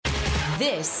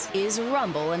This is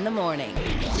Rumble in the Morning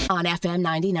on FM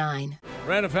 99.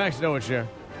 Random facts, no one share.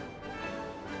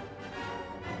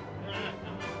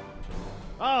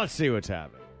 Oh, let's see what's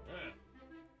happening.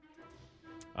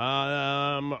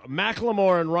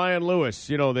 Macklemore and Ryan Lewis,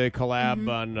 you know, they collab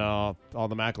on all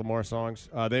the Macklemore songs.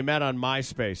 They met on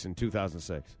MySpace in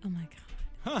 2006. Oh, my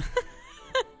God.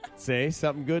 See,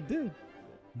 something good did.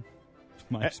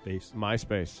 MySpace.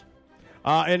 MySpace.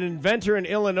 An inventor in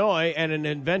Illinois and an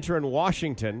inventor in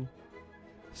Washington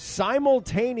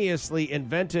simultaneously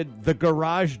invented the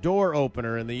garage door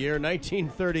opener in the year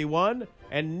 1931,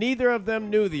 and neither of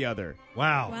them knew the other.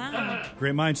 Wow.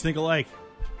 Great minds think alike.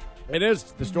 It is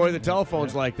the story of the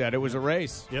telephone's like that. It was a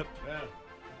race. Yep.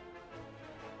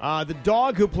 The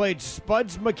dog who played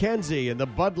Spuds McKenzie in the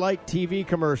Bud Light TV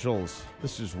commercials.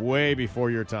 This is way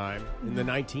before your time, in the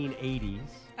 1980s.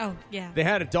 Oh, yeah. They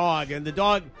had a dog, and the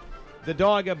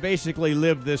dog basically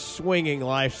lived this swinging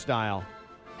lifestyle.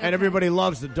 And everybody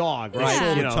loves the dog, right? He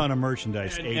sold You a know. ton of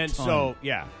merchandise. And he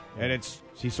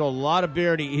sold a lot of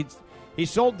beer, and he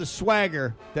sold the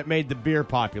swagger that made the beer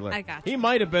popular. I got He you.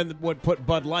 might have been what put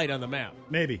Bud Light on the map.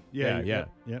 Maybe. Yeah.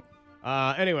 Yep.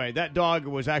 Anyway, that dog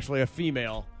was actually a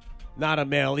female, not a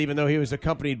male, even though he was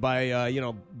accompanied by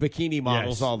bikini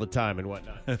models Yes. all the time and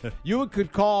whatnot. You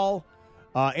could call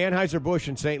Anheuser-Busch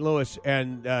in St. Louis,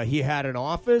 and he had an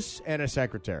office and a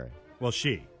secretary. Well,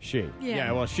 she.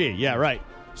 Yeah. Yeah, right.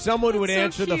 Someone would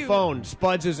That's so answer the cute. phone.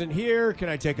 Spuds isn't here. Can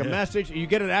I take a message? You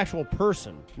get an actual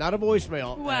person, not a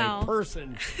voicemail. Wow. A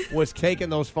person was taking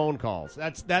those phone calls.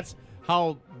 That's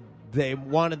how they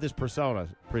wanted this persona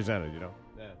presented, you know.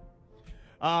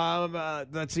 Yeah.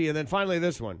 Let's see. And then finally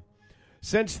this one.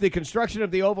 Since the construction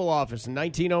of the Oval Office in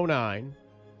 1909,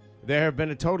 there have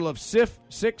been a total of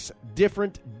 6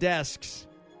 different desks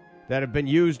that have been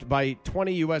used by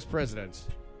 20 U.S. presidents.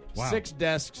 Wow. 6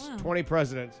 desks, Wow. 20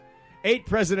 presidents. 8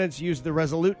 presidents used the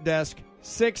Resolute desk,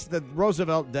 6 the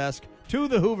Roosevelt desk, 2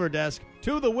 the Hoover desk,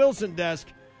 2 the Wilson desk,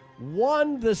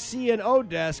 1 the C&O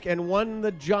desk, and 1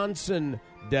 the Johnson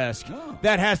desk. Oh.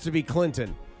 That has to be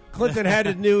Clinton. Clinton had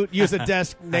to use a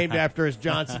desk named after his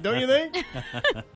Johnson, don't you think?